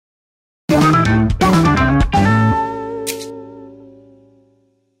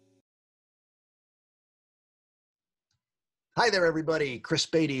Hi there, everybody. Chris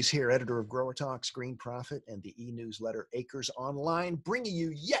Beatty's here, editor of Growertalks, Green Profit, and the e-newsletter Acres Online, bringing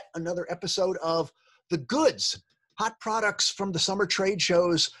you yet another episode of The Goods, hot products from the summer trade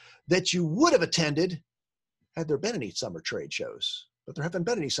shows that you would have attended had there been any summer trade shows. But there haven't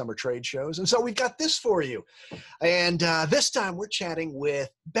been any summer trade shows, and so we've got this for you. And this time we're chatting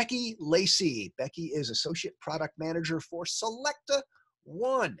with Becky Lacy. Becky is Associate Product Manager for Selecta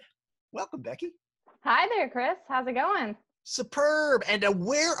One. Welcome, Becky. Hi there, Chris. How's it going? Superb. And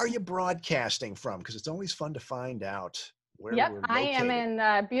where are you broadcasting from? Because it's always fun to find out where we're located. I am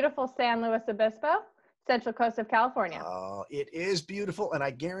in beautiful San Luis Obispo, Central Coast of California. It is beautiful, and I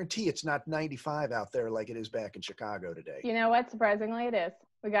guarantee it's not 95 out there like it is back in Chicago today. You know what? Surprisingly, it is.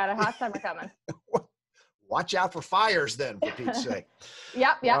 We got a hot summer coming. Watch out for fires then, for Pete's sake.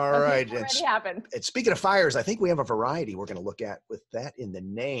 Yep. All right. Already happened. And speaking of fires, I think we have a variety we're going to look at with that in the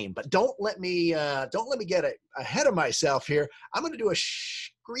name. But don't let me get ahead of myself here. I'm going to do a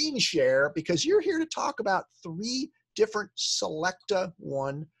screen share because you're here to talk about 3 different Selecta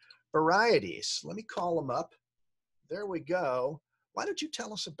One varieties. Let me call them up. There we go. Why don't you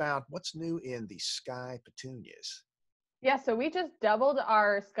tell us about what's new in the Sky Petunias? Yeah, so we just doubled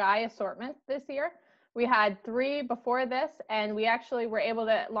our Sky assortment this year. We had 3 before this, and we actually were able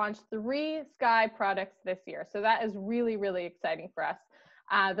to launch 3 Sky products this year. So that is really, really exciting for us.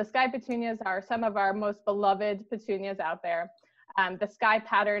 The Sky Petunias are some of our most beloved petunias out there. The Sky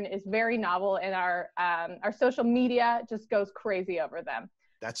pattern is very novel, and our social media just goes crazy over them.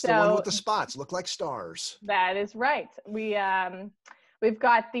 That's the one with the spots, look like stars. That is right. We've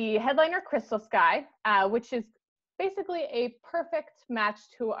got the Headliner Crystal Sky, which is basically a perfect match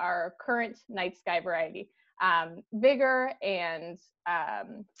to our current night sky variety. Vigor and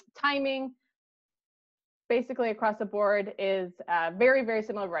timing, basically across the board, is a very, very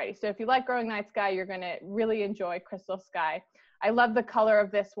similar variety. So if you like growing night sky, you're going to really enjoy Crystal Sky. I love the color of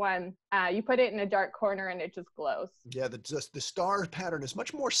this one. You put it in a dark corner and it just glows. Yeah, the star pattern is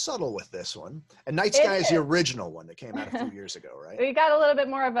much more subtle with this one. And Night Sky is the original one that came out a few years ago, right? We got a little bit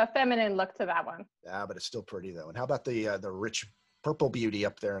more of a feminine look to that one. Yeah, but it's still pretty though. And how about the rich purple beauty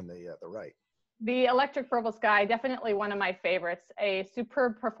up there in the right? The Electric Purple Sky, definitely one of my favorites. A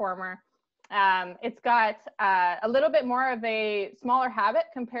superb performer. It's got a little bit more of a smaller habit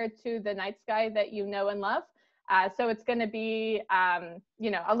compared to the Night Sky that you know and love. So it's going to be,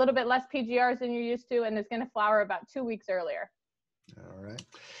 a little bit less PGRs than you're used to, and it's going to flower about 2 weeks earlier. All right.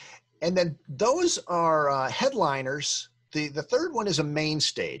 And then those are headliners. The third one is a main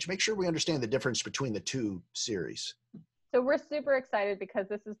stage. Make sure we understand the difference between the 2 series. So we're super excited because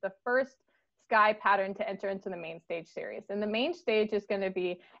this is the first Sky pattern to enter into the main stage series. And the main stage is going to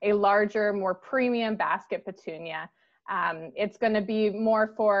be a larger, more premium basket petunia. It's going to be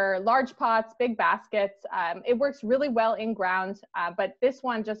more for large pots, big baskets. It works really well in ground, but this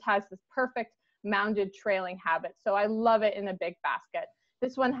one just has this perfect mounded trailing habit. So I love it in a big basket.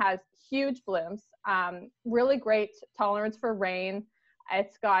 This one has huge blooms, really great tolerance for rain.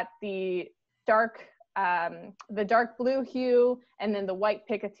 It's got the dark blue hue and then the white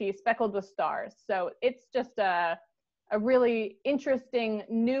picotee speckled with stars. So it's just a really interesting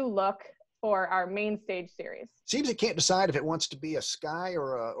new look for our main stage series. Seems it can't decide if it wants to be a sky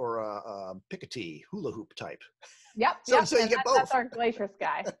or a picotee hula hoop type. Yep. So you get both. That's our glacier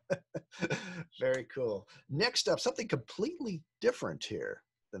sky. Very cool. Next up, something completely different here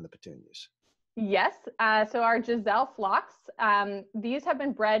than the petunias. Yes. So our Giselle phlox, these have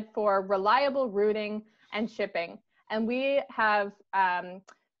been bred for reliable rooting and shipping. And we have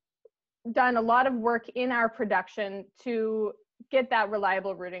done a lot of work in our production to get that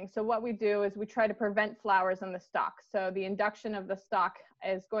reliable rooting. So what we do is we try to prevent flowers on the stalk. So the induction of the stalk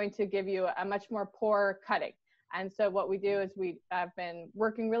is going to give you a much more poor cutting. And so what we do is we have been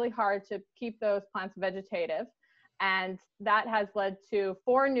working really hard to keep those plants vegetative. And that has led to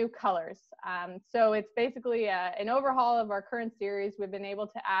 4 new colors. So it's basically an overhaul of our current series. We've been able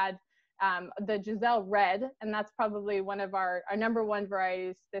to add the Giselle Red, and that's probably one of our number 1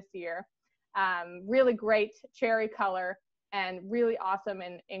 varieties this year. Really great cherry color and really awesome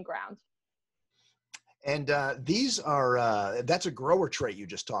in ground. And these are, that's a grower trait you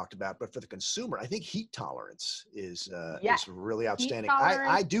just talked about, but for the consumer, I think heat tolerance is really outstanding.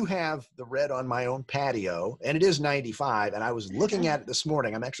 I do have the red on my own patio, and it is 95, and I was looking at it this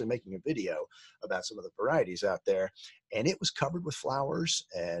morning. I'm actually making a video about some of the varieties out there, and it was covered with flowers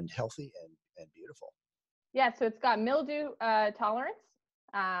and healthy and beautiful. Yeah, so it's got mildew tolerance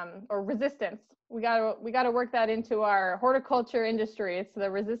or resistance. We gotta work that into our horticulture industry. It's the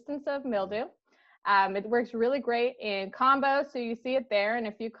resistance of mildew. It works really great in combo, so you see it there in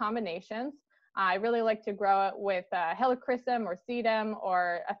a few combinations. I really like to grow it with helichrysum or sedum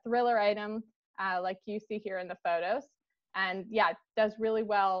or a thriller item like you see here in the photos. And yeah, it does really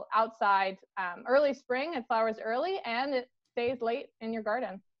well outside early spring. It flowers early and it stays late in your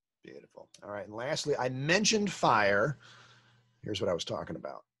garden. Beautiful. All right. And lastly, I mentioned fire. Here's what I was talking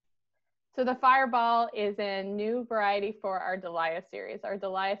about. So the Fireball is a new variety for our Dahlia series. Our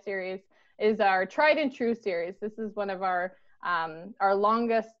Dahlia series is our tried and true series. This is one of our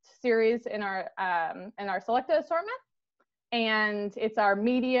longest series in our Selecta assortment, and it's our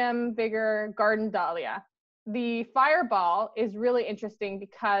medium vigor garden dahlia. The Fireball is really interesting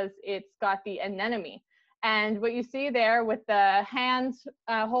because it's got the anemone, and what you see there with the hand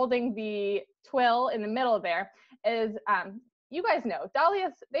holding the twill in the middle there is you guys know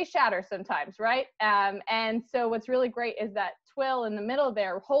dahlias, they shatter sometimes, right? And so what's really great is that twill in the middle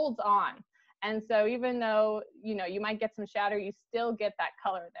there holds on. And so even though, you know, you might get some shatter, you still get that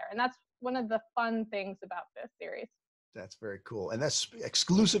color there. And that's one of the fun things about this series. That's very cool. And that's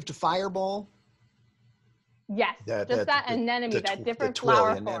exclusive to Fireball? Yes, just that anemone, that different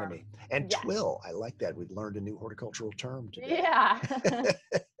flower form. And yes. Twill, I like that. We learned a new horticultural term today. Yeah.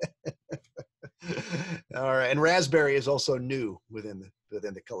 All right, and raspberry is also new within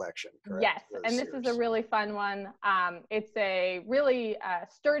the collection, correct? Yes, and this is a really fun one. It's a really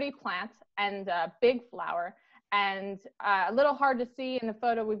sturdy plant and a big flower, and a little hard to see in the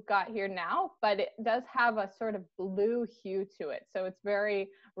photo we've got here now, but it does have a sort of blue hue to it, so it's very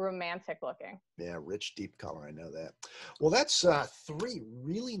romantic looking. Yeah, rich, deep color, I know that. Well, that's three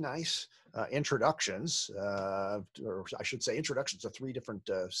really nice introductions, or I should say introductions to three different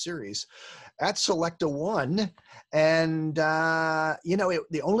series at Selecta One. And, you know,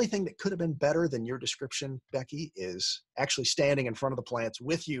 the only thing that could have been better than your description, Becky, is actually standing in front of the plants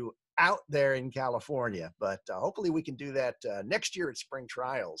with you out there in California. But hopefully we can do that next year at Spring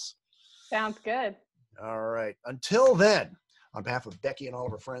Trials. Sounds good. All right. Until then, on behalf of Becky and all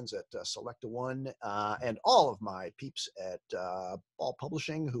of her friends at Selecta One and all of my peeps at Ball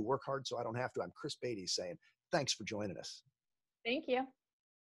Publishing who work hard so I don't have to, I'm Chris Beatty saying thanks for joining us. Thank you.